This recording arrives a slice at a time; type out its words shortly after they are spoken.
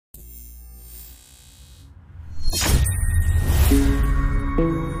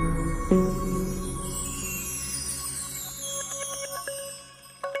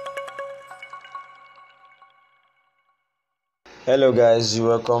Hello guys,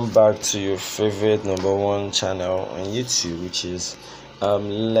 welcome back to your favorite number one channel on YouTube, which is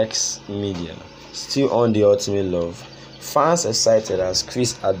Lex Media. Still on the Ultimate Love. Fans excited as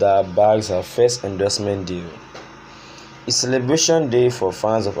Adah bags her first endorsement deal. It's celebration day for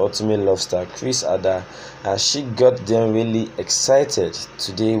fans of Ultimate Love star Adah, as she got them really excited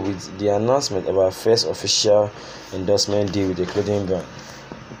today with the announcement of her first official endorsement deal with a clothing brand.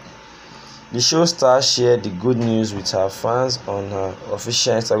 The show star shared the good news with her fans on her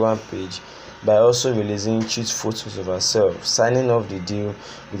official Instagram page by also releasing cute photos of herself signing off the deal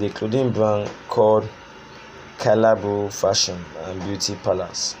with a clothing brand called Fashion and Beauty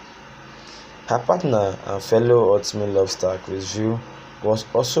Palace. Her partner and fellow Ultimate Love star View was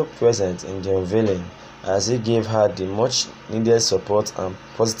also present in the unveiling, as he gave her the much needed support and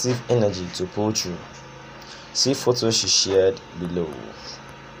positive energy to pull through. See photos she shared below.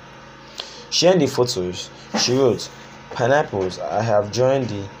 Sharing the photos, she wrote, "Pineapples, I have joined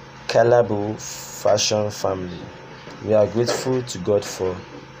the Fashion family. We are grateful to God for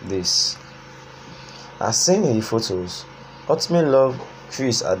this." As seen in the photos, Ultimate Love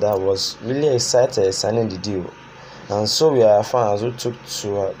Adah was really excited signing the deal, and so were her fans who took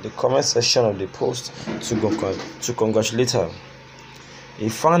to the comment section of the post to congratulate her. A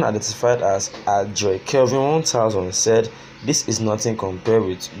fan identified as Joy Kelvin 1000 said, "This is nothing compared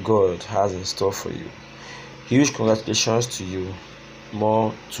with God has in store for you. Huge congratulations to you.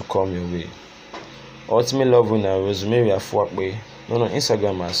 More to come your way." Ultimate Love winner Rosemary Afuakwe, known on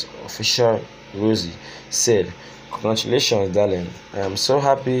Instagram as Official Rosie, said, "Congratulations, darling. I am so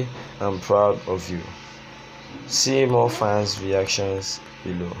happy and proud of you." See more fans' reactions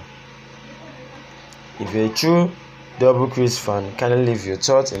below. If you're a true Double Chris fan, kindly leave your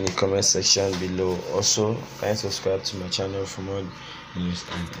thoughts in the comment section below. Also, kindly subscribe to my channel for more news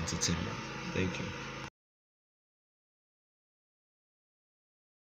and entertainment. Thank you.